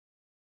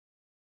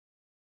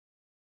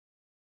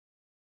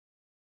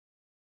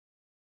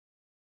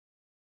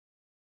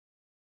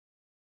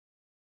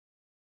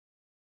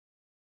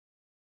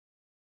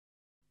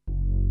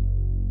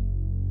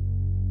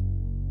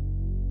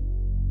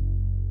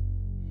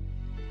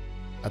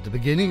At the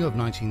beginning of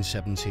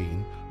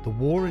 1917, the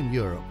war in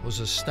Europe was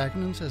as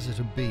stagnant as it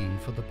had been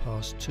for the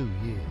past 2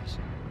 years.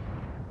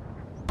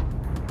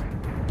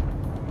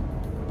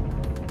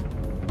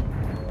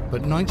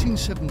 But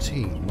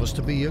 1917 was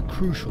to be a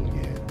crucial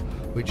year,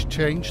 which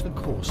changed the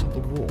course of the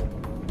war.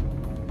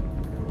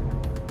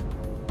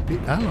 The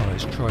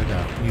Allies tried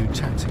out new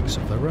tactics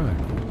of their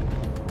own.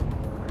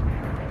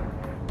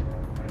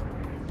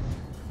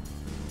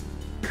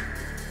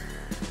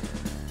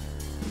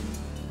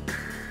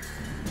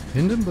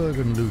 Hindenburg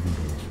and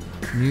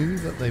Ludendorff knew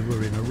that they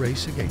were in a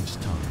race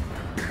against time.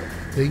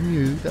 They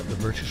knew that the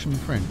British and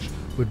French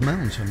would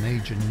mount a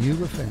major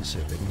new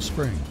offensive in the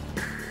spring.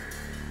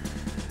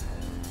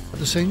 At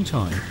the same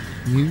time,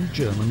 new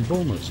German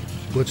bombers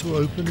were to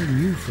open a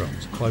new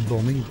front by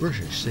bombing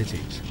British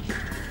cities.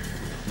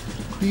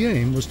 The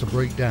aim was to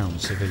break down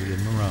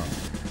civilian morale.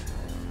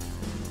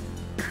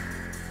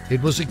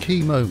 It was a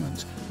key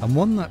moment, and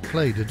one that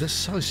played a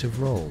decisive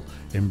role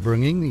in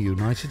bringing the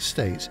United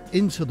States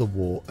into the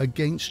war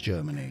against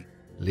Germany,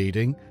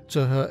 leading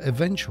to her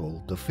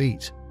eventual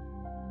defeat.